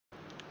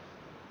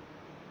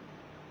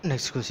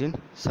Next question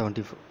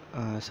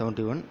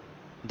 71.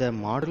 The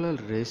modular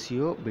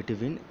ratio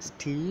between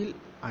steel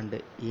and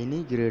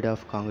any grade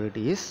of concrete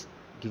is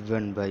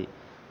given by.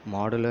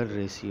 Modular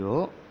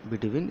ratio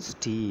between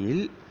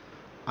steel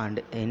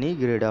and any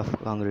grade of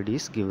concrete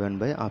is given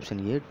by option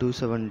A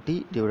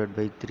 270 divided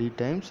by 3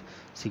 times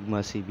sigma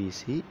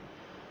CBC,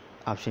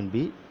 option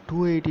B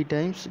 280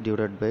 times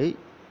divided by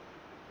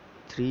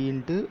 3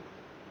 into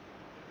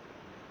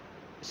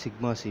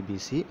sigma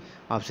CBC,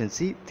 option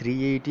C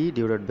 380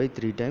 divided by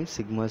 3 times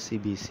sigma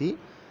CBC,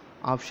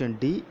 option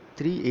D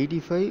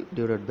 385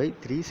 divided by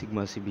 3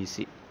 sigma CBC.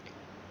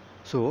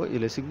 So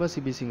இதில் sigma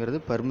சிபிசிங்கிறது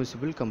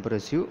permissible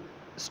compressive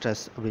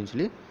stress அப்படின்னு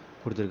சொல்லி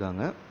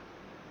கொடுத்துருக்காங்க.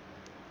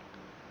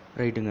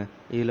 ரைட்டுங்க.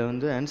 இதில்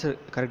வந்து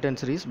correct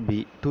answer is B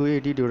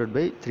 280 divided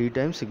by 3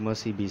 times sigma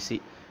CBC.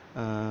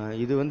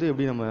 இது வந்து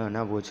எப்படி நம்ம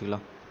ஞாபகம்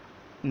வச்சுக்கலாம்,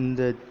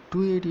 இந்த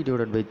 280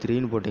 டிவைடட் பை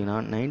 3ன்னு போட்டிங்கன்னா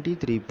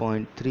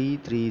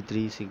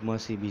 93.333 சிக்மா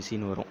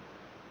சிபிசின்னு வரும்.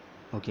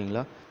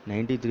 ஓகேங்களா,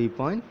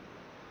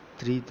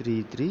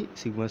 93.333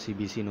 சிக்மா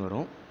சிபிசின்னு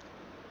வரும்.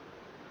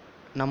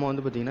 நம்ம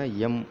வந்து பார்த்திங்கன்னா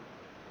எம்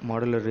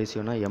மாடுலர்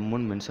ரேஷியோனா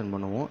எம்முன்னு மென்ஷன்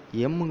பண்ணுவோம்.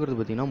 எம்முங்கிறது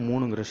பார்த்திங்கன்னா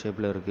 3ங்கிற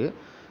ஷேப்பில் இருக்குது.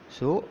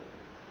 ஸோ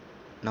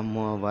நம்ம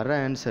வர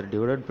ஆன்சர்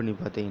டிவைட் பண்ணி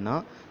பார்த்தீங்கன்னா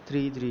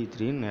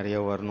 333 நிறையா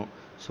வரணும்.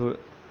 ஸோ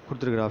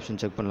கொடுத்துருக்குற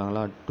ஆப்ஷன் செக்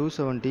பண்ணலாங்களா.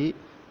 270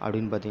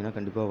 அப்படின்னு பார்த்தீங்கன்னா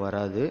கண்டிப்பாக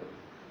வராது.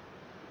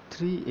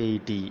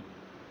 380,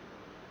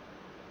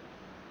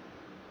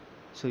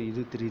 ஸோ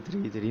இது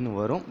 333ன்னு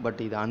வரும். பட்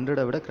இது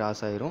 100 விட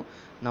கிராஸ் ஆயிரும்.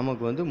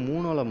 நமக்கு வந்து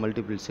 3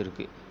 மல்டிபிள்ஸ்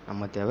இருக்குது.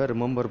 நம்ம தேவை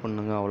ரிமெம்பர்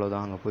பண்ணுங்க,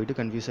 அவ்வளோதான். அங்கே போயிட்டு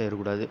கன்ஃபியூஸ்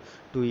ஆகிடக்கூடாது.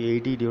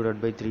 280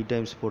 டிவைடட் பை 3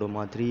 டைம்ஸ்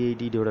போடுமா,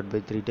 380 டிவைடட்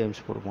பை 3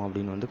 டைம்ஸ் போடுமா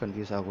அப்படின்னு வந்து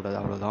கன்ஃபியூஸ் ஆகக்கூடாது,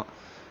 அவ்வளோதான்.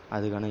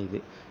 அதுக்கான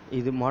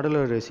இது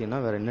மாடுலர் ரேஷியோனா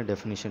வேறு என்ன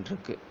டெஃபினிஷன்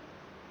இருக்குது.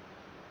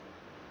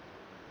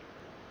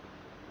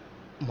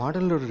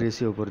 மாடுலர்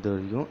ரேஷியோ பொறுத்த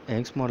வரைக்கும்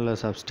யங்ஸ்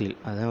மாடுலஸ் ஆஃப் ஸ்டீல்,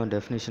 அதான்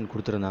டெஃபினேஷன்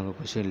கொடுத்துருந்தாங்க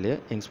கொஷின்லேயே.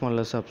 Young's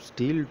modulus of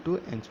steel to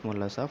Young's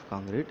modulus of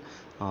concrete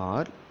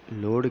R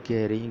load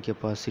carrying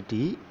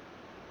capacity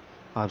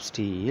of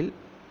steel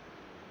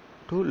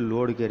to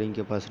load carrying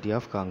capacity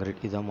of concrete.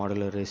 இதுதான்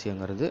modular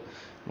ரேஷியோங்கிறது.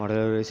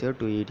 Modular ratio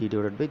 280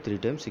 divided by 3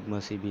 times sigma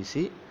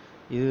CBC.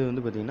 இது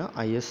வந்து பார்த்திங்கன்னா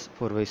IS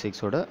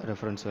 456ஓட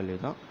reference value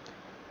தான்.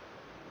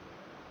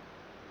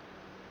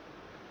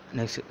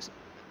 Next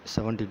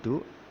 72.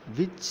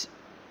 Which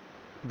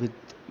with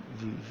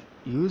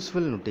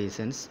useful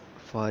notations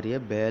for a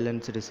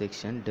balanced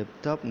section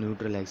depth of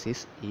neutral axis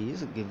is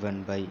given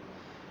by.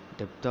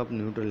 Depth of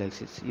neutral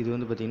axis இது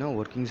வந்து பார்த்திங்கன்னா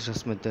working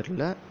stress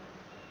மெத்தடில்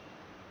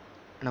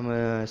நம்ம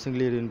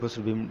single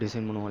reinforced beam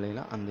design பண்ணுவோம்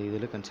இல்லைங்களா, அந்த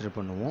இதில் கன்சிடர்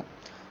பண்ணுவோம்.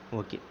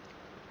 ஓகே,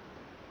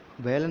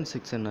 பேலன்ஸ்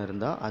செக்ஷன்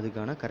இருந்தால்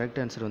அதுக்கான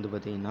கரெக்ட் ஆன்சர் வந்து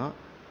பார்த்திங்கன்னா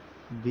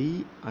பி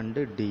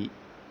அண்டு டி.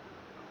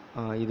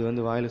 இது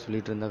வந்து வாயில்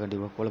சொல்லிகிட்டு இருந்தால்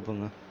கண்டிப்பாக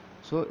குழப்பங்க.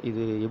 ஸோ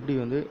இது எப்படி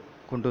வந்து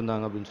கொண்டு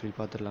வந்தாங்க அப்படின்னு சொல்லி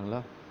பார்த்துடலாங்களா.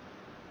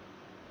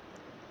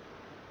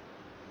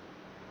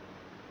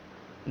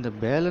 இந்த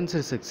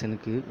பேலன்ஸ்டு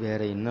செக்ஷனுக்கு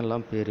வேறு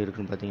என்னெல்லாம் பேர்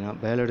இருக்குதுன்னு பார்த்தீங்கன்னா,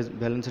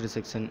 பேலன்ஸ்டு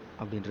செக்ஷன்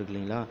அப்படின்னு இருக்கு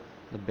இல்லைங்களா.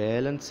 இந்த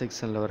பேலன்ஸ்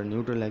செக்ஷனில் வர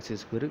நியூட்ரல்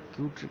ஆக்சிஸ் பேர்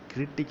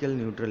கிரிட்டிக்கல்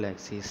நியூட்ரல்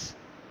ஆக்சிஸ்.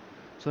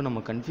 ஸோ நம்ம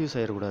கன்ஃபியூஸ்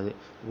ஆகிடக்கூடாது.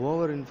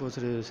 ஓவர்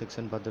இன்ஃபோர்ஸ்டு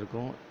செக்ஷன்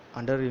பார்த்துருக்கோம்,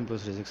 அண்டர்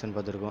இன்ஃபோர்ஸ்டு செக்ஷன்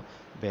பார்த்துருக்கோம்.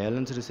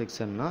 Balanced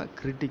செக்ஷன்னா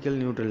critical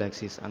neutral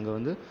axis. அங்கே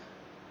வந்து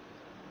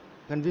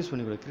கன்ஃபியூஸ்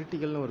பண்ணிக்கூடாது,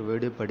 கிரிட்டிக்கல்னு ஒரு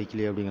வேர்டே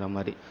படிக்கலையே அப்படிங்கிற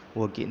மாதிரி.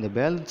 ஓகே, இந்த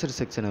பேலன்ஸ்டு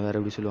செக்ஷனை வேறு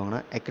எப்படி சொல்லுவாங்கன்னா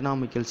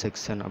எக்கனாமிக்கல்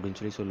செக்ஷன் அப்படின்னு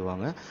சொல்லி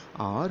சொல்லுவாங்க,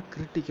 ஆர்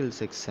கிரிட்டிக்கல்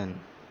செக்ஷன்.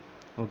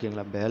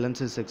 ஓகேங்களா,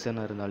 balanced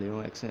செக்ஷனாக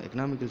இருந்தாலையும்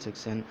economical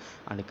section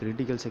and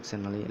critical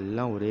செக்ஷன்னாலையும்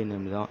எல்லாம் ஒரே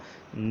நேம் தான்.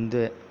 இந்த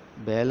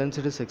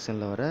பேலன்ஸ்டு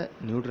செக்ஷனில் வர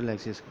நியூட்ரல்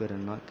ஆக்சிஸ் பேர்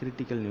என்ன,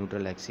 கிரிட்டிக்கல்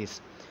நியூட்ரல் ஆக்சிஸ்.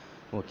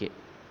 ஓகே,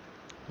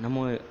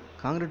 நம்ம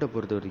காங்கிரீட்டை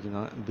பொறுத்த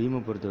வரைக்கும்,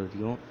 பீமை பொறுத்த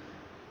வரைக்கும்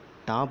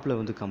டாப்பில்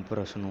வந்து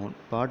கம்ப்ரஷனும்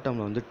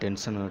பாட்டமில் வந்து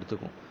டென்ஷனும்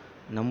எடுத்துக்கும்.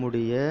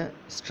 நம்முடைய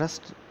ஸ்ட்ரெஸ்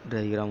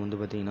டயக்ராம் வந்து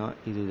பார்த்திங்கன்னா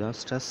இதுதான்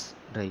stress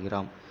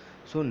diagram.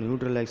 So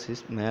neutral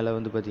axis மேலே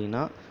வந்து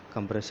பார்த்திங்கன்னா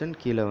கம்ப்ரெஷன்,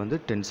 கீழே வந்து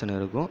டென்ஷன்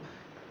இருக்கும்.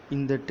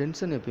 இந்த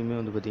டென்ஷன் எப்பயுமே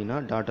வந்து பார்த்திங்கன்னா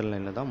டாட்டர்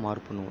லைனில் தான்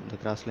மார்க் பண்ணுவோம். இந்த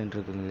கிராஸ் லைன்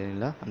இருக்குங்க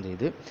இல்லைங்களா, அந்த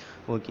இது.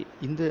 ஓகே,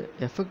 இந்த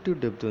எஃபெக்டிவ்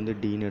டெப்த் வந்து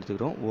டின்னு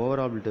எடுத்துக்கிறோம்.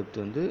 ஓவரால் டெப்த்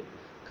வந்து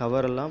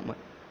கவர் எல்லாம்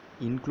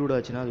இன்க்ளூட்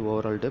ஆச்சுன்னா அது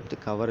ஓவரால் டெப்த்.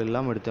 கவர்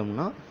இல்லாமல்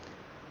எடுத்தோம்னா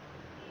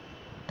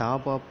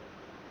top of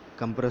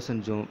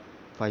compression zone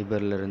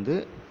ஃபைபர்லேருந்து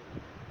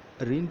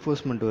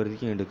reinforcement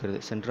வரைக்கும் எடுக்கிறது,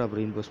 சென்டர் ஆஃப்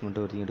ரீஇன்ஃபோர்ஸ்மெண்ட்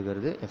வரைக்கும்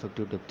எடுக்கிறது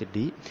எஃபெக்டிவ் டெப்த்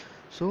டி.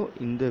 ஸோ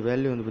இந்த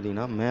வேல்யூ வந்து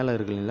பார்த்திங்கன்னா மேலே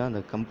இருக்கு இல்லைங்களா,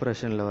 அந்த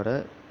கம்ப்ரெஷனில் வர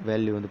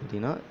வேல்யூ வந்து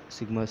பார்த்திங்கன்னா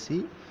சிக்மா சி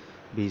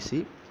பிசி.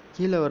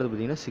 கீழே வரது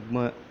பார்த்திங்கன்னா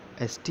sigma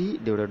ST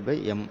divided by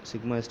M.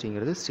 Sigma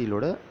எஸ்டிங்கிறது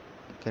ஸ்டீலோட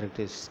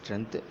characteristic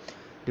strength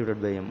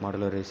divided by M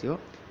modular ratio.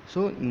 So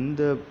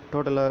இந்த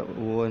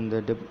டோட்டலாக இந்த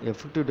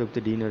எஃபெக்டிவ்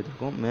டெப்த் டின்னு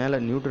எடுத்துருக்கோம். மேலே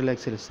நியூட்ரல்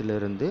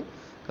ஆக்சிஸிலிருந்து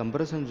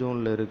கம்ப்ரெஷன்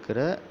ஜோனில் இருக்கிற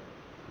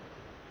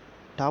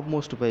top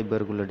most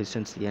ஃபைபருக்குள்ள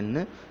distance n.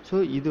 So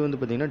இது வந்து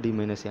பார்த்திங்கன்னா d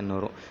 - n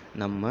வரும்.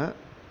 நம்ம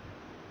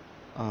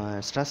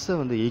ஸ்ட்ரெஸ்ஸை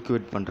வந்து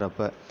ஈக்குவேட் பண்ணுறப்ப,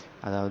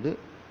 அதாவது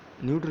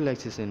நியூட்ரல்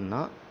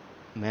ஆக்சிஸ்ன்னா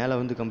மேலே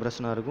வந்து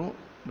கம்ப்ரெஷனாக இருக்கும்,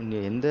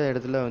 எந்த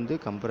இடத்துல வந்து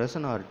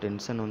கம்ப்ரெஷன் ஆர்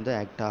டென்ஷன் வந்து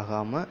ஆக்ட்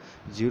ஆகாமல்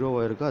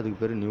ஜீரோவாக இருக்கும் அதுக்கு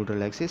பேர்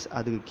நியூட்ரல் ஆக்சிஸ்.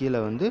 அதுக்கு கீழே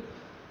வந்து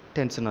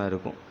டென்ஷனாக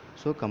இருக்கும்.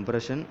 ஸோ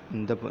கம்ப்ரெஷன்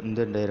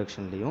இந்த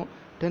டைரெக்ஷன்லேயும்,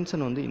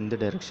 டென்ஷன் வந்து இந்த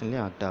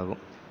டைரெக்ஷன்லேயும் ஆக்ட்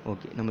ஆகும்.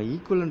 ஓகே, நம்ம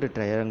ஈக்குவலண்ட்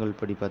ட்ரையாங்கிள்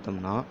படி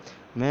பார்த்தோம்னா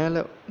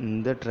மேலே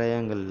இந்த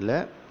ட்ரையாங்கிளில்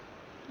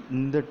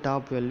இந்த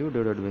டாப் வேல்யூ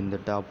டிவைடட் பை இந்த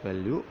top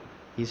value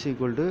is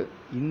equal to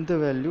இந்த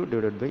வேல்யூ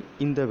டிவைடட் பை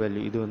இந்த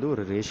வேல்யூ. இது வந்து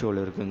ஒரு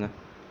ரேஷியோவில் இருக்குங்க.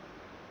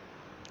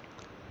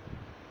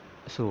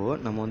 ஸோ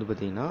நம்ம வந்து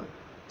பார்த்திங்கன்னா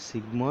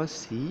sigma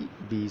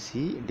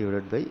CBC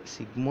divided pi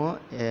sigma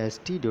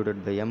ST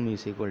divided by M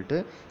is equal to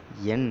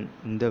என்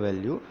இந்த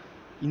வேல்யூ,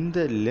 இந்த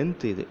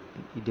லென்த் இது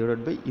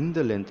டிவைடட் பை இந்த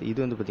லென்த் இது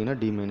வந்து பார்த்திங்கன்னா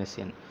டி மைனஸ்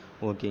என்.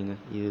 ஓகேங்க,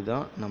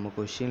 இதுதான் நம்ம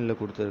கொஷினில்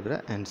கொடுத்துருக்குற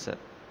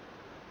ஆன்சர்.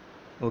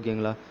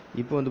 ஓகேங்களா.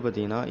 இப்போ வந்து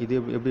பார்த்திங்கன்னா இது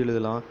எப்படி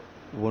எழுதலாம்,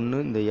 ஒன்று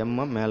இந்த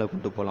எம்மை மேலே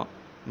கொண்டு போகலாம்.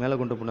 மேலே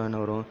கொண்டு போனால் என்ன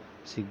வரும்,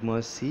 சிக்மா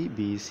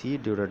சிபிசி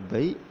டிவைடட்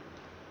பை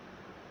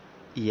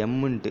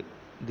எம்ன்ட்டு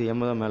இது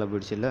எம் தான் மேலே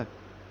போயிடுச்சு இல்லை.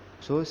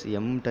 So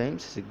M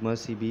times sigma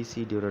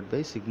CBC divided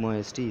pi sigma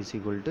ST is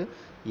equal to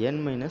N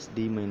minus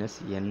D minus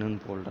என்னன்னு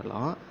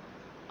போடலாம்.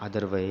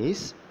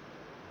 அதர்வைஸ்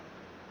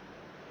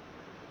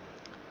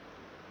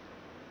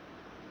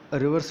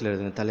ரிவர்ஸில்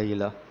எழுதுங்க,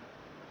 தலைகீழா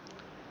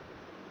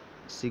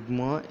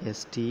சிக்மா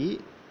எஸ்டி,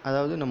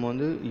 அதாவது நம்ம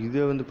வந்து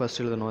இதை வந்து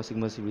ஃபஸ்ட் எழுதணும்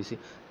சிக்மா சிபிசி.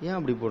 ஏன்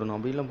அப்படி போடணும்,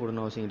 அப்படிலாம்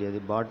போடணும் அவசியம் கிடையாது.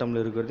 பாட்டமில்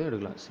இருக்கிறதையும்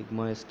எடுக்கலாம்.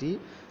 Sigma ST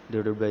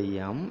divided by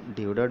M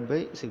divided pi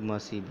sigma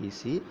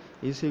CBC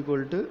is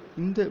equal to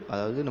இந்த,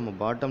 அதாவது நம்ம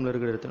பாட்டமில்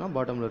இருக்கிற எடுத்தோம்னா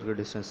பாட்டமில் இருக்கிற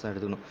டிஸ்டன்ஸ் தான்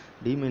எடுத்துக்கணும்,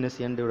 D minus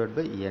n divided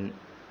by N.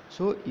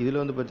 So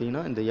இதில் வந்து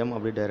பார்த்திங்கன்னா இந்த எம்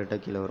அப்படியே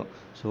டைரெக்டாக கீழே வரும்.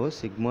 So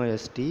sigma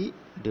ST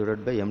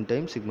divided by M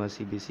time sigma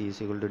CBC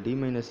is equal to D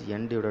minus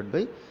n divided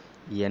by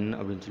என்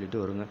அப்படின்னு சொல்லிட்டு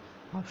வருங்க.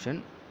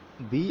 Option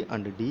B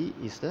and D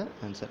is the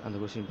answer. அந்த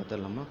கொஸ்டின்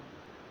பார்த்துடலாமா.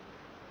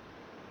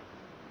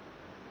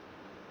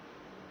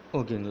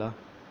 ஓகேங்களா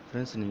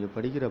ஃப்ரெண்ட்ஸ், நீங்கள்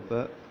படிக்கிறப்ப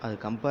அது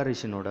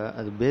கம்பேரிஷனோட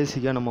அது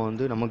பேசிக்காக நம்ம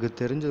வந்து நமக்கு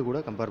தெரிஞ்சது கூட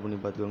கம்பேர் பண்ணி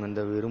பார்த்துக்கோங்க.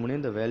 இந்த வெறுமனே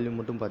இந்த வேல்யூ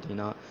மட்டும்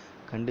பார்த்தீங்கன்னா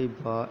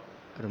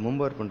கண்டிப்பாக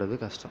ரிமெம்பர் பண்ணுறது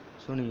கஷ்டம்.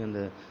 ஸோ நீங்கள்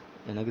அந்த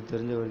எனக்கு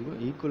தெரிஞ்ச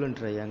வரைக்கும் ஈக்குவலன்ட்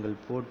ட்ரையாங்கிள்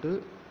போட்டு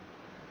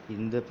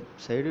இந்த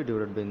சைடு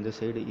டிவைடட் பை இந்த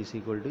சைடு இஸ்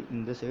ஈக்குவல் டு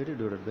இந்த சைடு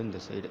டிவைடட் பை இந்த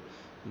சைடு,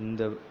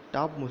 இந்த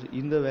டாப்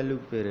இந்த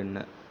வேல்யூக்கு பேர் என்ன,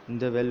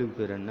 இந்த வேல்யூக்கு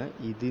பேர் என்ன,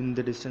 இது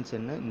இந்த டிஸ்டன்ஸ்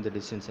என்ன, இந்த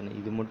டிஸ்டன்ஸ் என்ன,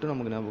 இது மட்டும்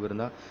நமக்கு ஞாபகம்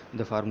இருந்தால்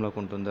இந்த ஃபார்முலா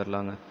கொண்டு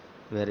வந்துடலாங்க.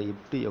 வேறு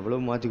எப்படி எவ்வளோ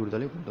மாற்றி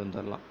கொடுத்தாலும் கொண்டு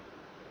வந்துடலாம்.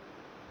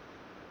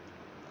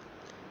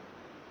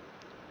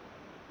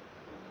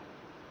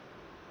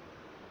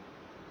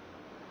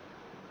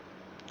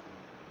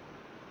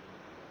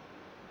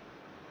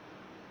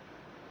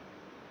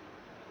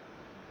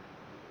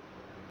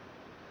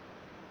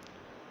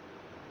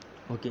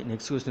 ஓகே,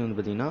 நெக்ஸ்ட் கொஸ்டின் வந்து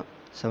பார்த்தீங்கன்னா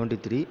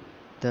 73.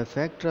 த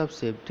factor of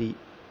safety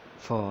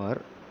for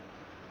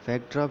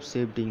factor of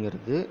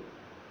சேஃப்டிங்கிறது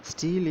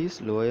steel is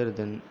lower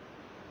then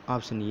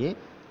option A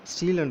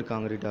steel and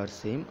concrete R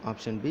same,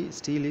 option B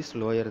steel is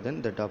lower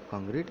then that of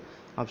concrete,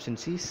 option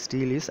C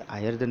steel is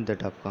higher then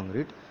that of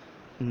concrete,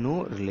 no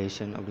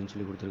relation அப்படின்னு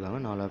சொல்லி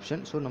கொடுத்துருக்காங்க. 4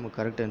 option. So நம்ம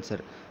correct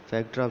answer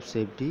factor of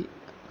safety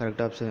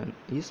correct option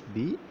is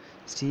B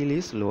steel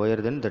is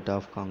lower then that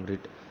of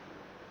concrete.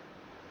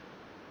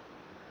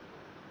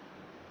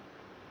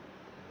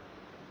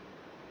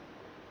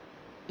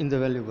 இந்த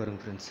value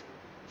பாருங்கள் friends,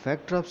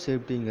 factor of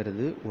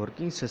சேஃப்டிங்கிறது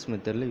working stress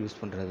மெத்தடில் use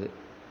பண்ணுறது,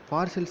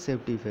 partial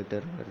safety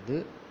ஃபேக்டருங்கிறது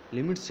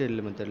limit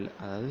ஸ்டேட்டில் மெத்தடில்,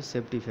 அதாவது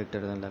சேஃப்டி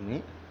ஃபேக்டர் தான் எல்லாமே,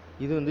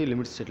 இது வந்து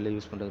லிமிட் ஸ்டேட்டில்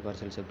யூஸ் பண்ணுறது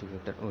partial safety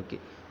factor. Okay,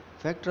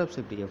 factor of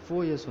safety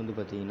FOS வந்து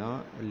பார்த்தீங்கன்னா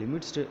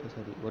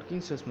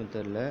ஒர்க்கிங் ஸ்ட்ரெஸ்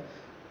மெத்தடில்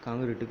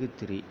காங்கிரீட்டுக்கு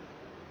 3,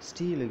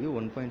 ஸ்டீலுக்கு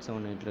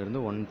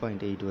 1.78லேருந்து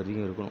 1.8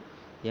 வரைக்கும் இருக்கணும்.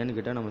 ஏன்னு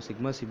கேட்டால் நம்ம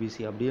சிக்மா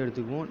சிபிசி அப்படியே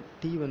எடுத்துக்குவோம்.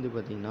 டி வந்து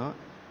பார்த்திங்கன்னா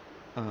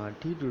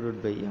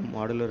T/M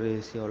மாடுலர்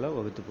ரேஷியோவில்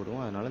வகுத்து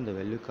போடுவோம், அதனால் இந்த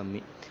வேல்யூ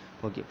கம்மி.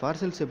 ஓகே,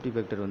 பார்ஷியல் சேஃப்டி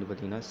ஃபேக்டர் வந்து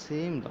பார்த்திங்கன்னா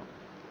சேம் தான்,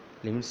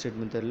 லிமிட் ஸ்டேட்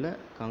மெத்தடில்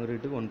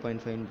காங்கிரீட்டுக்கு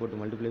 1.5 போட்டு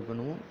மல்டிப்ளை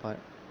பண்ணுவோம்,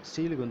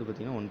 ஸ்டீலுக்கு வந்து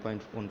பார்த்திங்கன்னா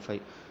 1.15.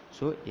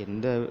 ஸோ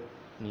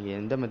நீங்கள்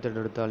எந்த மெத்தட்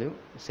எடுத்தாலும்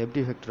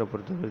சேஃப்டி ஃபேக்டரை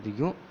பொறுத்த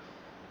வரைக்கும்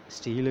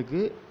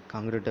ஸ்டீலுக்கு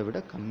காங்கிரீட்டை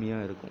விட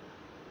கம்மியாக இருக்கும்.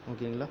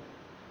 ஓகேங்களா.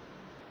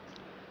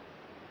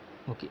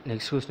 ஓகே,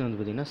 நெக்ஸ்ட் கொஸ்டின்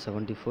வந்து பார்த்திங்கன்னா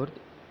 74.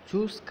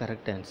 Choose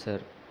correct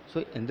answer. ஸோ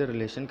எந்த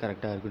ரிலேஷன்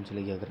கரெக்டாக இருக்குன்னு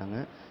சொல்லி கேட்குறாங்க.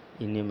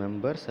 இன் ஏ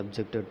member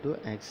subjected to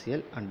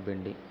axial and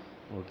bending.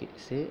 Okay,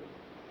 say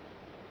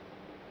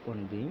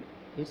one being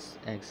it's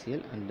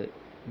axial and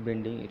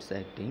bending it's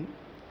acting.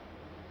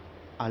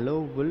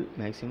 allowable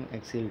maximum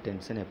axial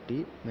tension FT,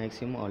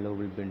 maximum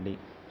allowable bending.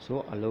 So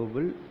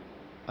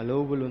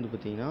allowable வந்து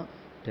பார்த்திங்கன்னா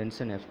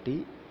tension FT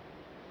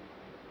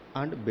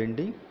and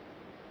bending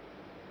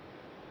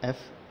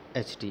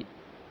FHT.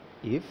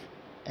 if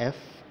F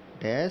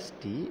dash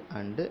T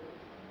and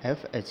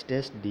FH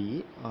dash D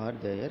are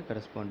their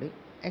corresponding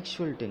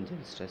actual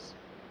tensile stress,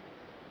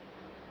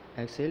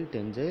 axial,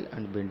 tensile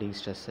and bending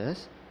stresses,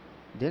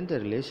 then the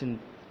relation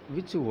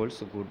which holds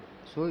good.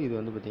 So இது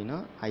வந்து பார்த்திங்கன்னா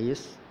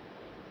IS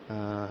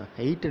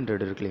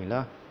 800 இருக்கு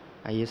இல்லைங்களா,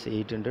 IS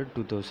 800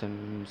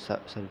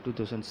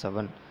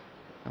 2007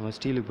 நம்ம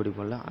ஸ்டீலுக்கு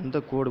படிப்போம்ல, அந்த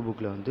கோடு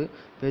புக்கில் வந்து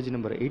page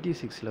number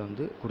 86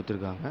 வந்து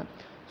கொடுத்துருக்காங்க.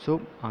 ஸோ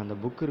அந்த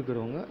புக்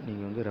இருக்கிறவங்க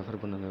நீங்கள் வந்து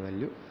ரெஃபர் பண்ணுங்க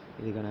வேல்யூ.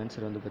 இதுக்கான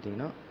ஆன்சர் வந்து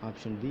பார்த்திங்கன்னா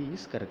option B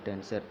is correct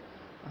answer.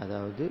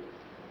 அதாவது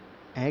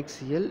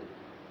axial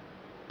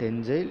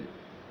tensile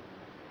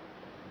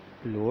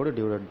load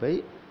divided by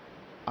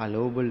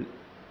allowable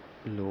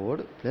load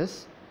plus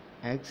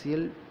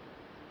axial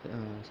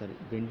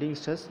bending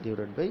stress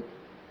divided by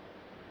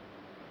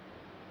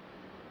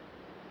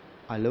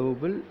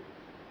allowable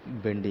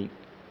bending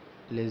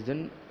less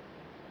than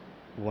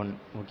 1.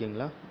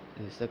 ஓகேங்களா,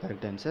 this is the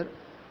correct answer.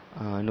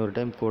 இன்னொரு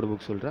டைம் கோட்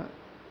புக் சொல்கிறேன்.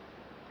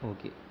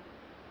 Okay,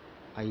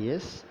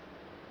 IS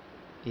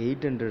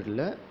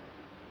 800ல்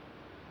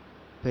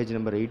page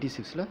number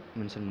 86ல்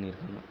mention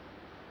பண்ணியிருக்காங்க.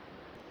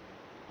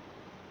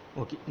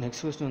 Okay,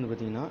 next question வந்து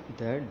பார்த்தீங்கன்னா,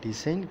 the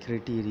design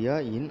criteria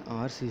in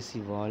RCC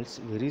Waals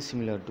very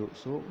similar to.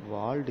 So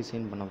wall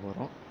design பண்ண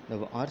போகிறோம்.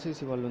 இந்த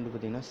RCC வால் வந்து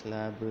பார்த்திங்கன்னா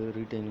ஸ்லாபு,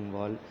 ரீட்டைனிங்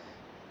வால்,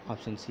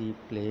 ஆப்ஷன் சி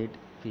பிளேட்,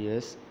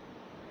 பியர்ஸ்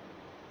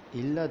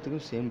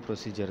எல்லாத்துக்கும் சேம்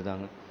ப்ரொசீஜர்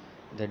தாங்க.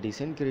 The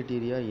design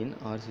criteria in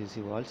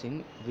RCC Waals in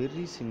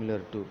very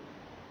similar to.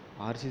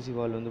 RCC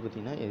வால் வந்து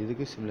பார்த்திங்கன்னா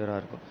எதுக்கு சிமிலராக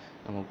இருக்கும்.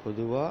 நம்ம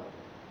பொதுவாக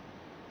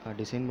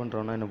டிசைன்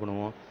பண்ணுறோன்னா என்ன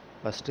பண்ணுவோம்,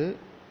 ஃபஸ்ட்டு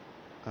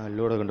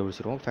லோடை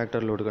கண்டுபிடிச்சிருவோம்.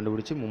 ஃபேக்டர் லோடு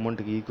கண்டுபிடிச்சி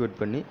மூமெண்ட்டுக்கு ஈக்குவேட்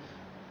பண்ணி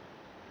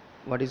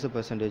what is the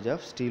percentage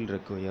of steel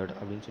required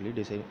அப்படின்னு சொல்லி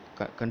டிசைன்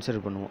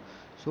கன்சிடர் பண்ணுவோம்.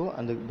 ஸோ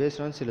அந்த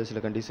பேஸ்டான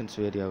சில கண்டிஷன்ஸ்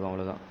வேரி ஆகும்,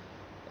 அவ்வளோதான்.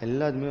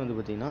 எல்லாத்துமே வந்து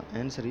பார்த்திங்கன்னா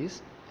answer is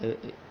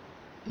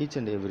each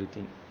and every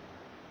thing.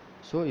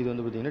 So இது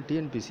வந்து பார்த்திங்கன்னா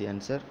டிஎன்பிசி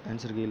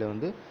ஆன்சர் கீழே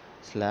வந்து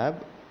slab,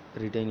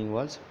 retaining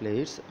Waals,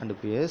 plates and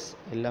piers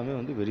எல்லாமே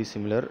வந்து வெரி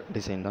சிமிலர்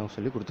டிசைன் தான்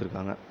சொல்லி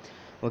கொடுத்துருக்காங்க.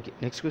 ஓகே,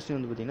 நெக்ஸ்ட் கொஸ்டின்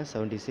வந்து பார்த்திங்கன்னா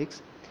 76.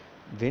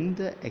 when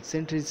the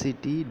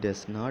eccentricity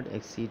does not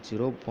exceed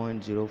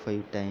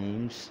 0.05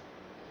 times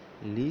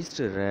least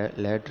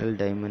lateral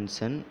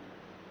dimension,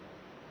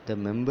 the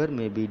member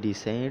may be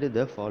designed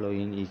the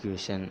following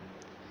equation.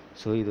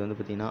 So இது வந்து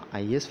பார்த்திங்கன்னா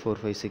IS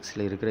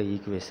 456ல் இருக்கிற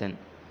ஈக்குவேஷன்.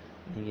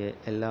 நீங்கள்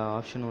எல்லா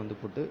ஆப்ஷனும் வந்து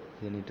போட்டு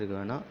எண்ணிட்டுருக்க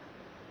வேணாம்.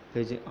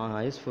 பேஜ்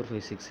IS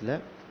 456ல்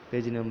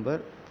பேஜ்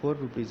நம்பர்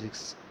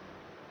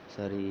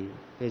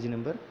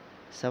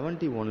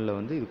 71ல்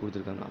வந்து இது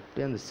கொடுத்துருக்காங்க.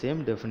 அப்படியே அந்த சேம்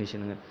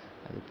டெஃபினிஷனுங்க.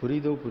 அது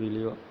புரியுதோ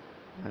புரியலையோ,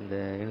 அந்த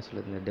என்ன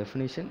சொல்கிறது, இந்த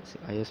டெஃபினிஷன்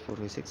IS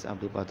 456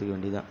 அப்படி பார்த்துக்க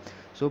வேண்டியதான்.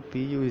 So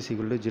PU is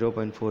equal to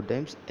 0.4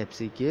 times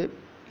FCK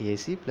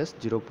AC plus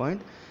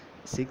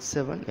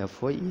 0.67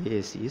 FY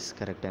AC is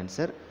correct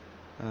answer.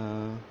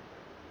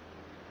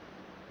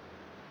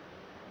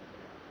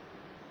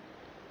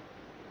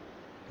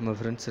 நம்ம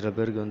ஃப்ரெண்ட்ஸ் சில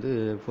பேருக்கு வந்து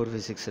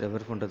 456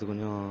 ரெஃபர் பண்ணுறது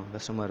கொஞ்சம்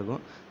கஷ்டமாக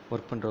இருக்கும்.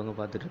 ஒர்க் பண்ணுறவங்க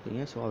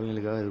பார்த்துட்ருப்பீங்க. ஸோ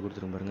அவங்களுக்காக இது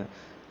கொடுத்துருங்க பாருங்கள்.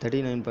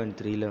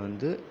 39.3ல்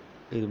வந்து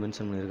இது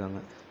மென்ஷன்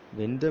பண்ணியிருக்காங்க.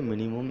 when the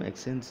minimum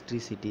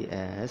eccentricity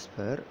as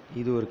per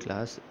இது ஒரு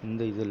கிளாஸ்,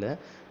 இந்த இதில்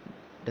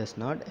does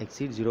not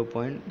exceed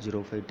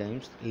 0.05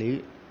 times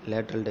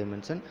lateral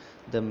dimension,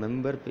 the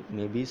member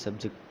may be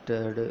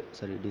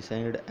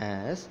designed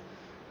as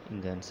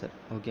இந்த ஆன்சர்.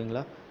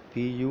 ஓகேங்களா,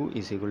 PU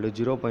is equal to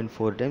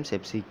 0.4 times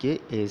FCK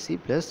AC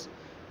plus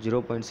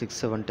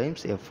 0.67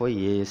 times FY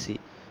AAC.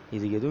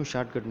 இது எதுவும்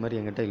shortcut மாதிரி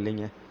என்கிட்ட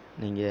இல்லைங்க.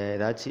 நீங்கள்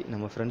ஏதாச்சும்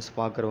நம்ம ஃப்ரெண்ட்ஸ்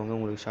பார்க்குறவங்க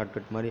உங்களுக்கு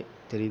ஷார்ட்கட் மாதிரி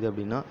தெரியுது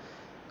அப்படின்னா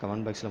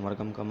கமெண்ட் பாக்ஸில்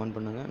மறக்காமல் கமெண்ட்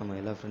பண்ணுங்கள். நம்ம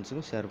எல்லா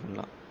ஃப்ரெண்ட்ஸுக்கும் ஷேர்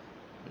பண்ணலாம்.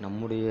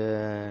 நம்முடைய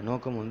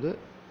நோக்கம் வந்து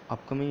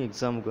அப்கமிங்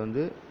எக்ஸாமுக்கு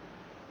வந்து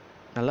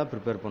நல்லா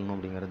ப்ரிப்பேர் பண்ணணும்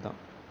அப்படிங்கிறது தான்.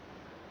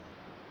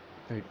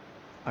 ரைட்,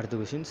 அடுத்த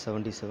கொஷின்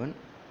 77.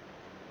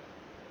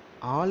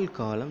 ஆல்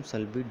காலம்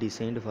shall be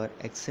designed for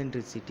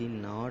eccentricity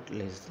not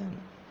less than.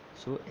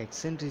 So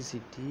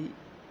eccentricity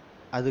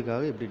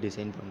அதுக்காக எப்படி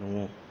டிசைன்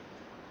பண்ணுவோம்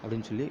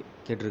அப்படின்னு சொல்லி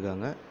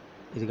கேட்டிருக்காங்க.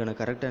 இதுக்கான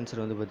கரெக்ட்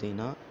ஆன்சர் வந்து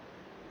பார்த்திங்கன்னா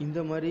இந்த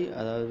மாதிரி,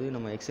 அதாவது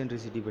நம்ம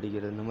எக்ஸென்ட்ரிசிட்டி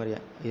படிக்கிறது இந்த மாதிரி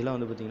இதெல்லாம்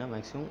வந்து பார்த்திங்கன்னா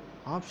மேக்ஸிமம்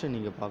ஆப்ஷன்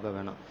நீங்கள் பார்க்க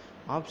வேணாம்.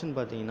 ஆப்ஷன்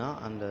பார்த்தீங்கன்னா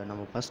அந்த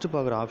நம்ம ஃபஸ்ட்டு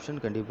பார்க்குற ஆப்ஷன்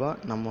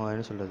கண்டிப்பாக நம்ம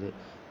என்ன சொல்கிறது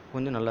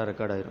கொஞ்சம் நல்லா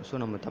ரெக்கார்ட் ஆகிரும். ஸோ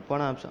நம்ம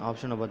தப்பான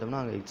ஆப்ஷனை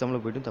பார்த்தோம்னா அங்கே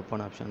எக்ஸாமில் போய்ட்டு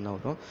தப்பான ஆப்ஷன் தான்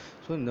வரும்.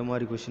 ஸோ இந்த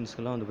மாதிரி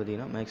கொஷின்ஸ்க்கெல்லாம் வந்து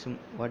பார்த்திங்கன்னா maximum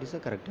what is the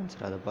correct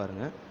answer அதை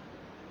பாருங்கள்.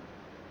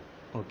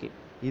 ஓகே,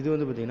 இது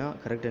வந்து பார்த்திங்கன்னா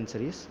correct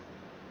answer is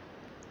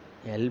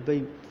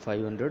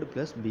L/500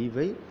 +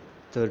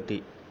 B/30.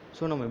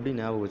 So நம்ம எப்படி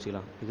ஞாபகம்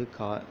வச்சுக்கலாம், இது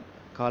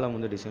காலம்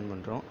வந்து டிசைன்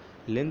பண்ணுறோம்.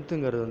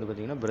 லென்த்துங்கிறது வந்து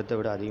பார்த்திங்கன்னா பிரெத்தை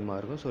விட அதிகமாக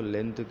இருக்கும். ஸோ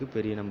லென்த்துக்கு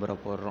பெரிய நம்பராக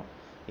போடுறோம்.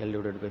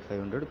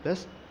 L/500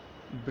 ப்ளஸ்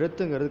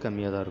பிரெத்துங்கிறது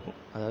கம்மியாக தான் இருக்கும்,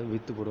 அதாவது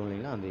வித்து போடுவோம்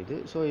இல்லைங்களா அந்த இது.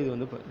 ஸோ இது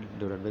வந்து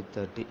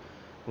 /30.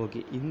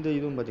 ஓகே, இந்த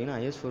இதுவும் பார்த்திங்கன்னா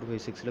IS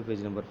 456ல்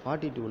பேஜ் நம்பர்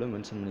 42ல்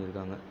மென்ஷன்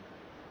பண்ணியிருக்காங்க.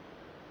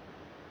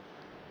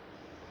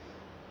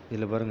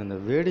 இதில் பாருங்கள், இந்த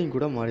வேர்டிங்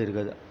கூட மாறி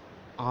இருக்காது.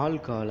 All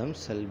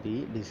columns shall be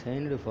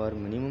designed for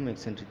minimum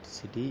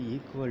eccentricity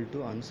equal to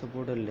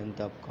unsupported length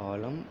of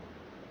column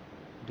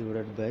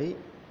divided by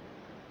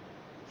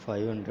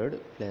 500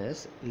 plus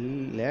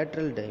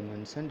lateral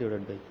dimension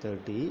divided by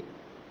 30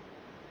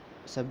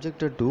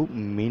 subjected to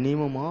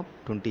minimum of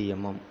 20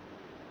 mm.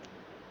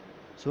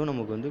 So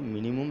நமக்கு வந்து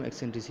minimum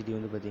eccentricity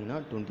வந்து பார்த்திங்கன்னா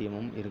 20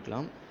 mm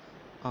இருக்கலாம்,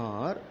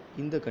 R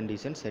இந்த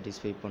condition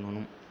satisfy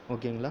பண்ணணும்.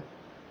 ஓகேங்களா,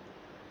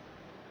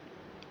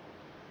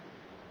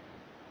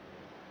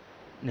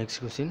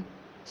 next question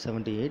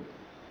 78.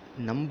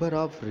 Number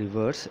of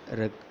reverse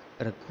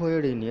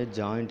required in a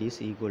joint is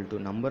equal to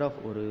number of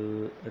ஒரு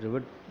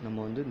revert நம்ம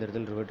வந்து இந்த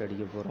இடத்துல ரிவர்ட்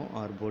அடிக்க போகிறோம்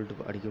ஆர் போல்ட்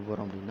அடிக்க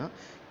போகிறோம் அப்படின்னா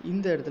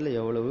இந்த இடத்துல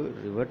எவ்வளவு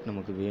ரிவர்ட்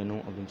நமக்கு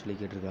வேணும் அப்படின்னு சொல்லி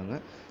கேட்டிருக்காங்க.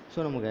 ஸோ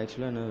நமக்கு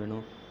ஆக்சுவலாக என்ன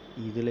வேணும்,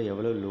 இதில்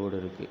எவ்வளோ லோடு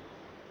இருக்குது,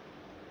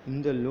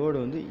 இந்த லோடு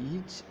வந்து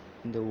ஈச்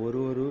இந்த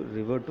ஒரு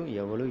ரிவர்ட்டும்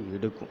எவ்வளோ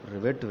எடுக்கும்,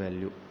 revert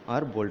value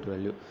or bolt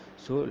value.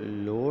 So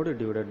load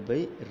divided by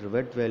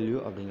revert value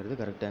அப்படிங்கிறது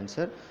கரெக்ட்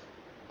ஆன்சர்.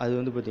 அது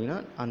வந்து பார்த்திங்கன்னா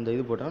அந்த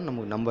இது போட்டால்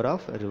நமக்கு number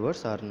of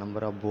reverse R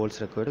number of bolts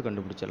required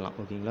கண்டுபிடிச்சிடலாம்.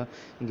 ஓகேங்களா.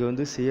 இங்கே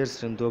வந்து சியர்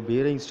ஸ்ட்ரென்த்தோ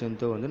பியரிங்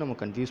ஸ்ட்ரென்த்தோ வந்து நம்ம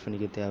கன்ஃபியூஸ்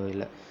பண்ணிக்க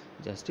தேவையில்லை.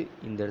 ஜஸ்ட்டு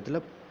இந்த இடத்துல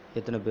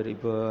எத்தனை பேர்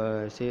இப்போ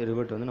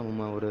ரிவர்ட் வந்து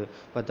நம்ம ஒரு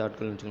 10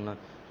 ஆட்கள்னு வச்சுக்கலாம்.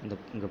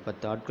 இங்கே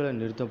 10 ஆட்களை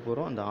நிறுத்த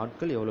போகிறோம். அந்த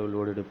ஆட்கள் எவ்வளோ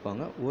லோடு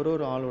எடுப்பாங்க,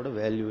 ஒரு ஆளோட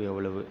வேல்யூ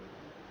எவ்வளவு,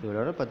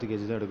 இவ்வளோட 10 kg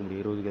தான் எடுக்க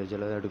முடியும், 20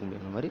 kg தான் எடுக்க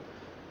முடியும். அந்த மாதிரி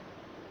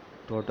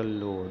total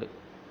load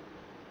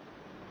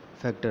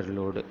factor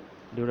load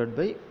divided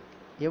by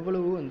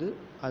எவ்வளவு வந்து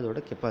அதோட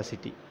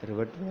capacity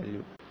revert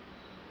value.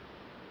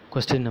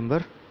 Question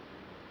number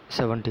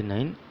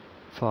 79.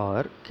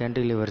 For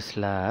cantilever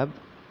slab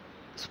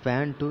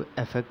span to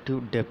effective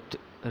depth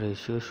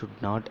ratio should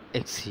not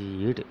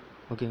exceed.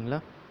 ஓகேங்களா.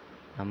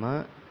 நம்ம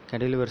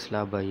கேண்டிலிவர்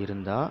ஸ்லாபாக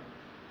இருந்தால்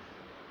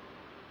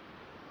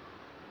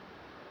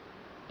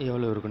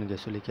எவ்வளோ இருக்குன்னு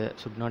சொல்லிக்க,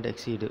 ஷுட் நாட்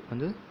எக்ஸீடு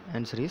வந்து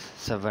ஆன்சர் இஸ்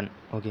 7.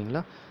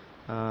 ஓகேங்களா.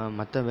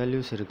 மற்ற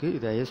வேல்யூஸ் இருக்குது,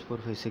 இது IS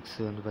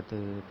 456 வந்து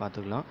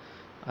பார்த்துக்கலாம்.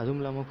 அதுவும்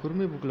இல்லாமல்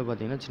குருமை புக்கில்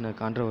பார்த்தீங்கன்னா சின்ன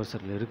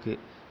கான்ட்ரவர்சல் இருக்குது.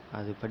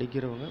 அது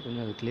படிக்கிறவங்க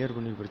கொஞ்சம் அதை கிளியர்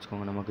பண்ணி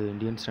படிச்சுக்கோங்க. நமக்கு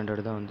இந்தியன்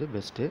ஸ்டாண்டர்டு தான் வந்து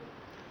பெஸ்ட்டு.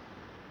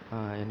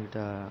 என்கிட்ட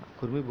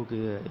குருமை book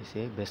is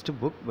a best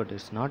book, but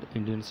it's not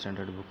Indian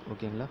standard book.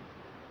 ஓகேங்களா.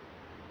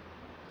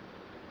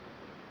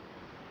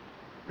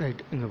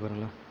 ரைட், இங்கே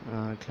பாருங்களேன்,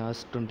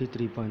 கிளாஸ்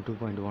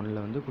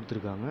 23.2.1 வந்து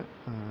கொடுத்துருக்காங்க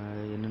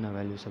என்னென்ன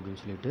வேல்யூஸ்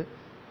அப்படின்னு சொல்லிட்டு.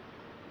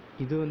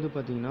 இது வந்து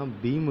பார்த்திங்கன்னா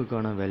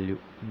பீமுக்கான வேல்யூ,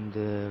 இந்த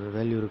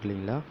வேல்யூ இருக்கு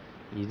இல்லைங்களா,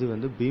 இது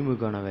வந்து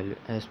பீமுக்கான value.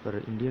 As per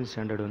Indian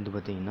standard வந்து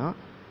பார்த்திங்கன்னா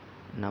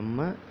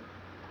நம்ம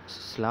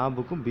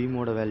ஸ்லாபுக்கும்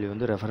பீமோட வேல்யூ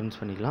வந்து ரெஃபரன்ஸ்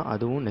பண்ணிக்கலாம்.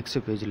 அதுவும் நெக்ஸ்ட்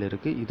பேஜில்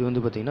இருக்குது. இது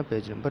வந்து பார்த்திங்கன்னா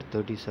பேஜ் நம்பர்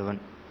 37.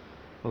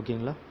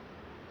 ஓகேங்களா.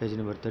 பேஜ்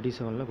நம்பர்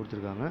 37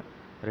 கொடுத்துருக்காங்க.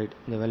 ரைட்,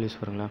 இந்த வேல்யூஸ்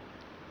பாருங்களேன்.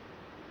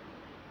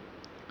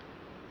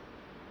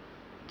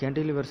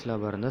 கேண்டிலிவர்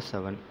ஸ்லாபாக இருந்தால்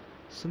 7,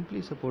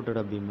 சிம்பிளி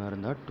சப்போர்ட்டடாக பீமாக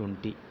இருந்தால்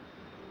 20.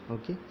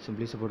 ஓகே,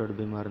 சிம்பிளி சப்போர்ட்டட்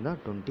பீமாக இருந்தால்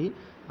 20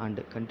 அண்ட்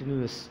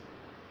கண்டினியூஸ்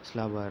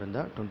ஸ்லாபாக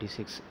இருந்தால்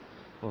 26.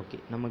 ஓகே,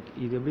 நமக்கு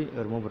இது எப்படி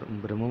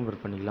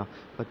ரிமூவர் பண்ணிக்கலாம்.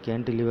 இப்போ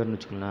கேண்டிலிவர்னு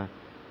வச்சுக்கோங்களேன்,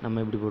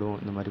 நம்ம எப்படி போடுவோம்,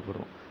 இந்த மாதிரி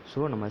போடுவோம். ஸோ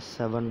நம்ம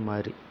 7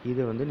 மாதிரி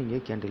இதை வந்து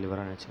நீங்கள்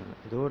கேண்டிலிவராக நினச்சிக்கோங்க,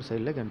 ஏதோ ஒரு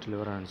சைடில்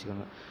கேண்டிலிவராக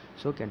நினச்சிக்கோங்க.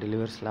 ஸோ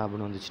கேண்டிலிவர்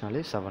ஸ்லாப்னு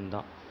வந்துச்சுனாலே 7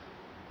 தான்.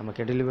 நம்ம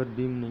கேண்டிலிவர்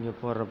பீம் நீங்கள்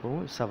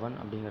போடுறப்பவும் 7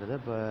 அப்படிங்கிறத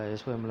இப்போ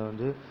SOMல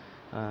வந்து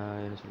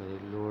என்ன சொல்கிறது,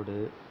 லோடு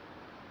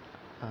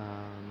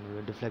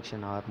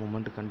டிஃப்ளெக்ஷன் ஆர்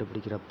மூமெண்ட்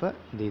கண்டுபிடிக்கிறப்ப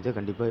இந்த இதை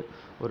கண்டிப்பாக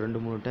ஒரு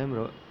 2-3 டைம்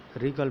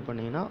ரீகால்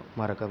பண்ணிங்கன்னா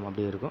மறக்காம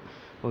அப்படியே இருக்கும்.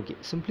 ஓகே,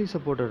 சிம்பிளி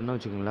சப்போர்ட்டர்னா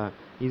வச்சுக்கோங்களேன்,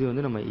 இது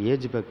வந்து நம்ம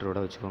ஏஜ் ஃபேக்டரோட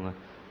வச்சுக்கோங்க.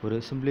 ஒரு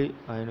சிம்பிளி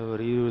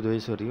ஒரு 20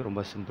 வயசு வரைக்கும்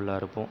ரொம்ப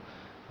சிம்பிளாக இருப்போம்.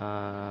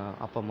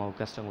 அப்பா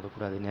அம்மாவுக்கு கஷ்டம்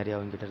கொடுக்கக்கூடாது, நிறையா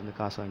அவங்ககிட்ட இருந்து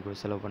காசு வாங்கி கூட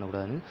செலவு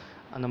பண்ணக்கூடாதுன்னு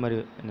அந்த மாதிரி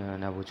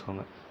ஞாபகம்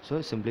வச்சுக்கோங்க.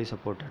 ஸோ சிம்பிளி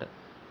சப்போர்ட்டட்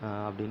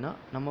அப்படின்னா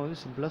நம்ம வந்து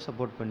சிம்பிளாக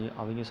சப்போர்ட் பண்ணி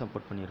அவங்க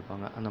சப்போர்ட்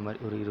பண்ணியிருப்பாங்க, அந்த மாதிரி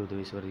ஒரு 20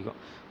 வயசு வரைக்கும்.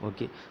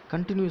 ஓகே,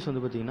 கண்டினியூஸ்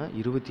வந்து பார்த்திங்கன்னா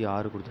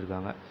 26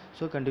 கொடுத்துருக்காங்க.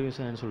 ஸோ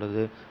கண்டினியூஸாக என்ன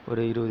சொல்கிறது,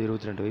 ஒரு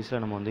 20-22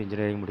 வயசில் நம்ம வந்து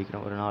இன்ஜினியரிங்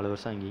முடிக்கிறோம், ஒரு 4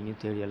 வருஷம் இங்கேயும்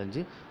தேடி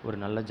அலைஞ்சு ஒரு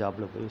நல்ல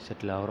ஜாபில் போய்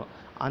செட்டில் ஆகிறோம்.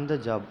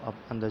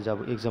 அந்த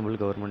ஜாப் எக்ஸாம்பிள்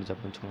கவர்மெண்ட்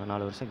ஜாப்னு வச்சுக்கோங்க,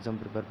 4 வருஷம் எக்ஸாம்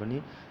ப்ரிப்பேர் பண்ணி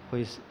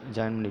போய்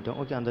ஜாயின் பண்ணிட்டோம்.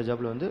 ஓகே, அந்த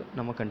ஜாபில் வந்து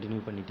நம்ம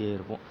கண்டினியூ பண்ணிகிட்டே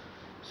இருப்போம்.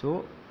 So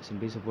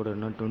simply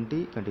சப்போர்ட்டர்னா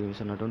 20,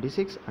 கண்டினியூஸ்னா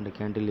 26 and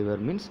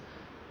cantilever means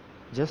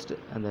just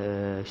அந்த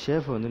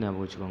ஷேஃபை வந்து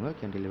ஞாபகம் வச்சுக்கோங்க,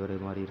 கேண்டிலிவர்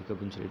மாதிரி இருக்குது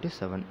அப்படின்னு சொல்லிட்டு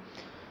 7.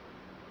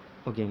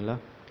 ஓகேங்களா.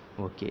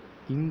 ஓகே,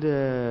 இந்த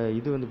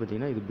இது வந்து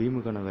பார்த்திங்கன்னா இது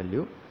பீமுக்கான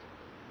வேல்யூ.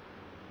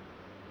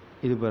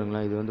 இது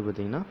பாருங்களா, இது வந்து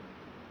பார்த்திங்கன்னா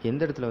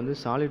எந்த இடத்துல வந்து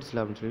சாலிட்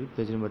ஸ்லாப்னு சொல்லி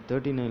பேஜ் நம்பர்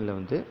 39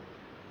 வந்து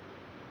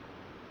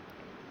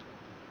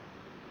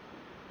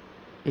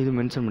இது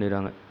மென்ஷன்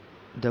பண்ணிடுறாங்க.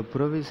 த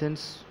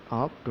provisions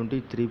of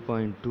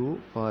 23.2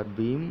 for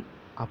beam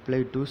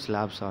apply to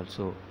slabs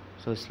also.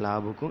 So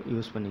ஸ்லாபுக்கும்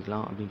use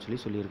பண்ணிக்கலாம்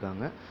அப்படின்னு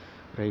சொல்லியிருக்காங்க.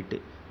 ரைட்டு,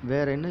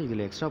 வேறு என்ன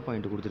இதில் எக்ஸ்ட்ரா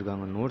பாயிண்ட்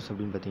கொடுத்துருக்காங்க நோட்ஸ்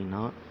அப்படின்னு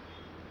பார்த்தீங்கன்னா,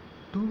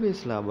 2-வே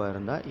ஸ்லாபாக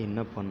இருந்தால்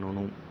என்ன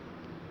பண்ணணும்.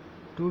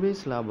 2-வே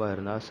ஸ்லாபாக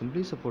இருந்தால்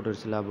சிம்பிளி சப்போர்ட்டர்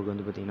ஸ்லாபுக்கு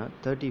வந்து பார்த்திங்கன்னா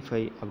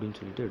 35 அப்படின்னு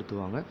சொல்லிட்டு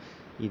எடுத்துவாங்க.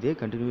 இதே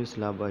கண்டினியூஸ்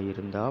ஸ்லாபாக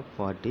இருந்தால்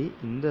 40.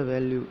 இந்த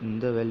வேல்யூ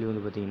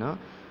வந்து பார்த்திங்கன்னா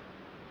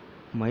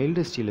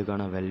மைல்டு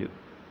ஸ்டீலுக்கான வேல்யூ.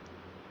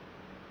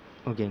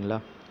 ஓகேங்களா.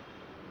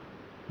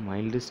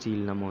 மைல்டு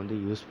ஸ்டீல் நம்ம வந்து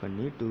யூஸ்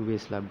பண்ணி 2-வே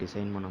ஸ்லாப்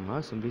டிசைன் பண்ணோம்னா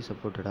சிம்பிளி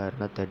சப்போர்ட்டடாக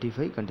இருந்தால்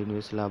 35,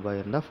 கண்டினியூஸ் ஸ்லாபாக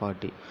இருந்தால்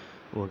 40.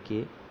 ஓகே,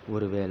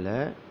 ஒரு வேளை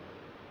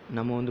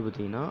நம்ம வந்து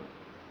பார்த்திங்கன்னா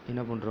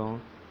என்ன பண்ணுறோம்,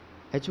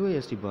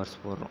 HYSD பார்ஸ்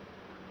போடுறோம்.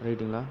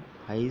 ரைட்டுங்களா.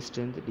 High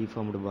strength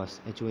deformed parse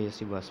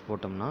HYSD parse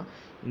போட்டோம்னா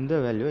இந்த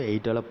வேல்யூ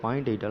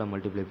 0.8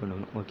 மல்டிப்ளை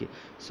பண்ணணும். ஓகே,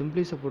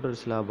 சிம்பிளி சப்போர்ட்டர்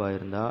ஸ்லாபாக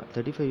இருந்தால்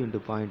 35 ×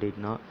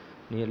 0.8னா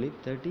நியர்லி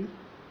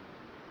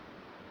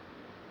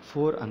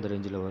 34 அந்த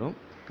ரேஞ்சில் வரும்.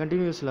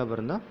 கண்டினியூஸ் ஸ்லாப்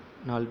இருந்தால்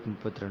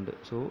 432.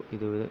 ஸோ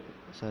இது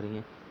சரிங்க,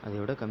 அதை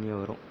விட கம்மியாக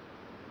வரும்.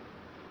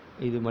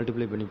 இது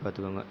மல்டிப்ளை பண்ணி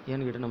பார்த்துக்கோங்க.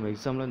 ஏன்னு கேட்டால் நம்ம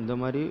எக்ஸாமில் இந்த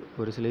மாதிரி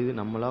ஒரு சில இது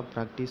நம்மளாக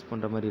ப்ராக்டிஸ்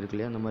பண்ணுற மாதிரி இருக்கு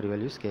இல்லையா, அந்த மாதிரி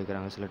வேல்யூஸ்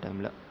கேட்குறாங்க சில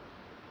டைமில்.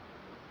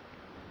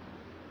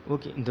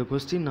 ஓகே, இந்த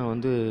கொஸ்டின் நான்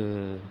வந்து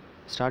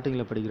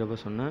ஸ்டார்டிங்கில் படிக்கிறப்ப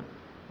சொன்னேன்,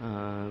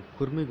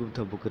 குர்மி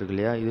குப்தா புக் இருக்கு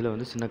இல்லையா, இதில்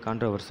வந்து சின்ன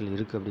கான்ட்ரவர்சல்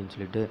இருக்குது அப்படின்னு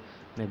சொல்லிட்டு.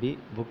 மேபி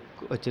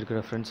புக் வச்சுருக்கிற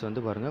ஃப்ரெண்ட்ஸ்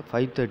வந்து பாருங்கள்,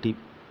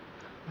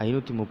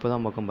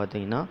 530 பக்கம்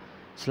பார்த்தீங்கன்னா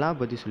ஸ்லாப்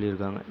பற்றி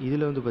சொல்லியிருக்காங்க.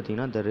 இதில் வந்து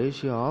பார்த்திங்கன்னா the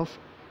ratio of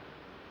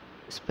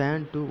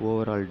span to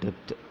overall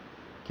depth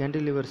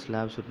cantilever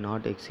slab should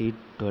not exceed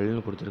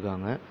 12ன்னு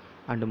கொடுத்துருக்காங்க.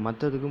 அண்டு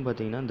மற்றதுக்கும்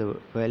பார்த்திங்கன்னா இந்த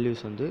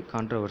வேல்யூஸ் வந்து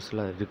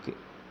கான்ட்ரவர்சலாக இருக்குது.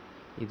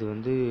 இது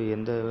வந்து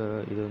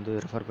இது வந்து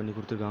ரெஃபர் பண்ணி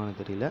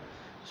கொடுத்துருக்காங்கன்னு தெரியல.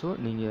 ஸோ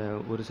நீங்கள்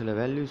ஒரு சில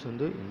வேல்யூஸ்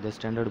வந்து இந்த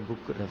ஸ்டாண்டர்ட்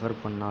புக் ரெஃபர்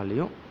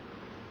பண்ணாலையும்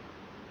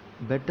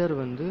பெட்டர்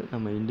வந்து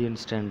நம்ம இந்தியன்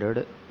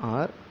ஸ்டாண்டர்டு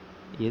ஆர்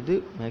எது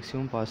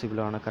மேக்ஸிமம்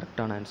பாசிபிளான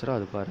கரெக்டான ஆன்சரோ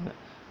அது பாருங்கள்.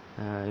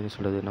 என்ன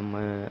சொல்கிறது, நம்ம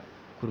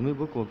குர்மி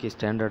புக் ஓகே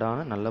ஸ்டாண்டர்டான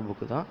நல்ல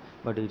புக்கு தான்,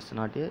 but it's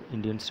not a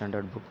Indian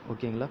standard book.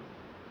 ஓகேங்களா.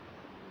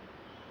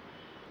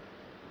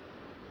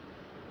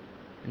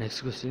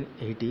 Next question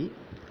 80.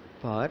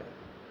 For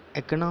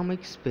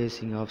economic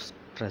spacing of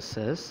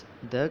stresses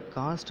the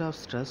cost of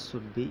stress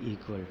should be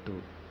equal to.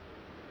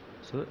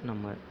 So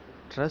நம்ம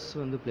ஸ்ட்ரெஸ்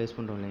வந்து ப்ளேஸ்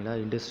பண்ணுறோம் இல்லைங்களா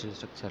இண்டஸ்ட்ரியல்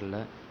ஸ்ட்ரக்சரில்,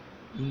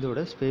 இதோட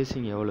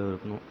ஸ்பேசிங் எவ்வளோ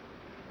இருக்கணும்,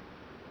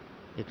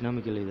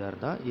 எக்கனாமிக்கல் இதாக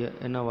இருந்தால்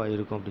என்னவா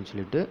இருக்கும் அப்படின்னு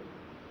சொல்லிட்டு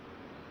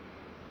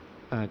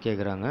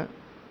கேட்குறாங்க.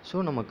 ஸோ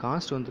நம்ம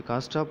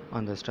காஸ்ட் ஆஃப்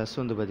அந்த ஸ்ட்ரெஸ்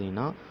வந்து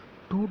பார்த்திங்கன்னா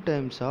 2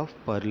 times ஆஃப்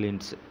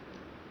பர்லின்ஸ்.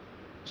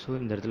 ஸோ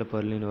இந்த இடத்துல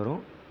பர்லின்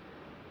வரும்,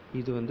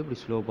 இது வந்து இப்படி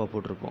ஸ்லோப்பாக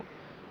போட்டிருப்போம்.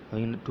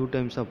 2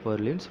 times of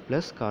பர்லின்ஸ்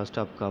plus cost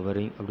of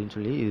covering அப்படின்னு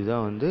சொல்லி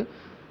இதுதான் வந்து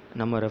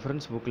நம்ம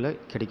ரெஃபரன்ஸ் புக்கில்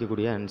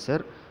கிடைக்கக்கூடிய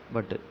ஆன்சர்.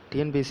 பட்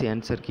டிஎன்பிஎஸ்சி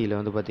ஆன்சர் கீழே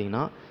வந்து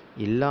பார்த்திங்கன்னா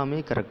எல்லாமே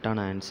கரெக்டான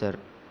ஆன்சர்.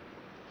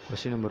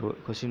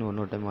 கொஸ்டின்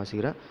ஒன் டைம்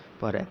வாசிக்கிறேன்.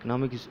 For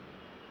economic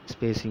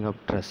spacing of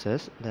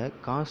stresses the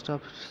cost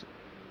of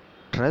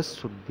stress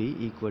should be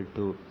equal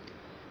to.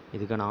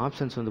 இதுக்கான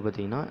ஆப்ஷன்ஸ் வந்து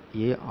பார்த்திங்கன்னா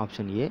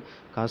option A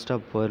cost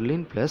of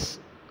Berlin plus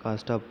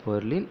cost of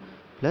Berlin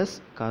plus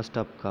cost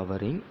of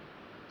covering.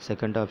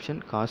 Second option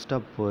cost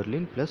of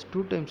Berlin plus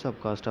 2 times of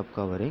cost of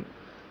covering.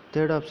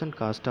 Third option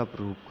cost of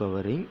Roop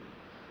covering.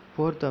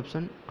 Fourth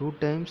option 2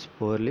 times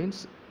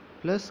பர்லின்ஸ்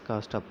plus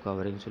cost of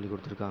covering சொல்லி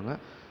கொடுத்துருக்காங்க.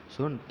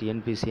 So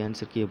TNPSC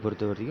answer கீயை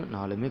பொறுத்த வரைக்கும்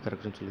 4மே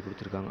கரெக்டுன்னு சொல்லி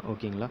கொடுத்துருக்காங்க.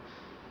 ஓகேங்களா.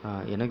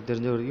 எனக்கு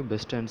தெரிஞ்ச வரைக்கும்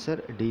best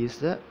answer D is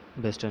the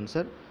best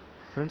answer.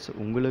 Friends,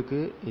 உங்களுக்கு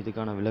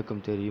இதுக்கான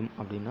விளக்கம் தெரியும்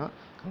அப்படின்னா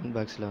கமெண்ட்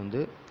பாக்ஸில் வந்து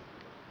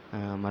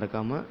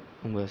மறக்காமல்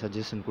உங்கள்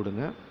சஜஷன்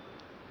கொடுங்க.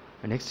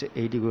 நெக்ஸ்ட்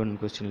 81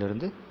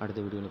 கொஸ்டின்லேருந்து அடுத்த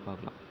வீடியோவில்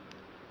பார்க்கலாம்.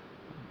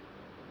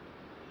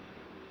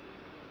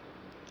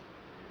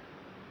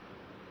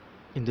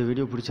 இந்த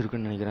வீடியோ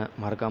பிடிச்சிருக்குன்னு நினைக்கிறேன்.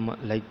 மறக்காமல்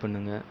லைக்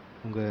பண்ணுங்கள்,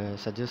 உங்கள்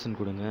சஜஷன்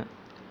கொடுங்க,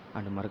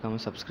 அண்ட்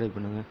மறக்காமல் சப்ஸ்கிரைப்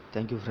பண்ணுங்கள்.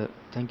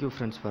 தேங்க்யூ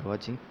ஃப்ரெண்ட்ஸ் ஃபார்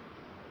வாட்சிங்.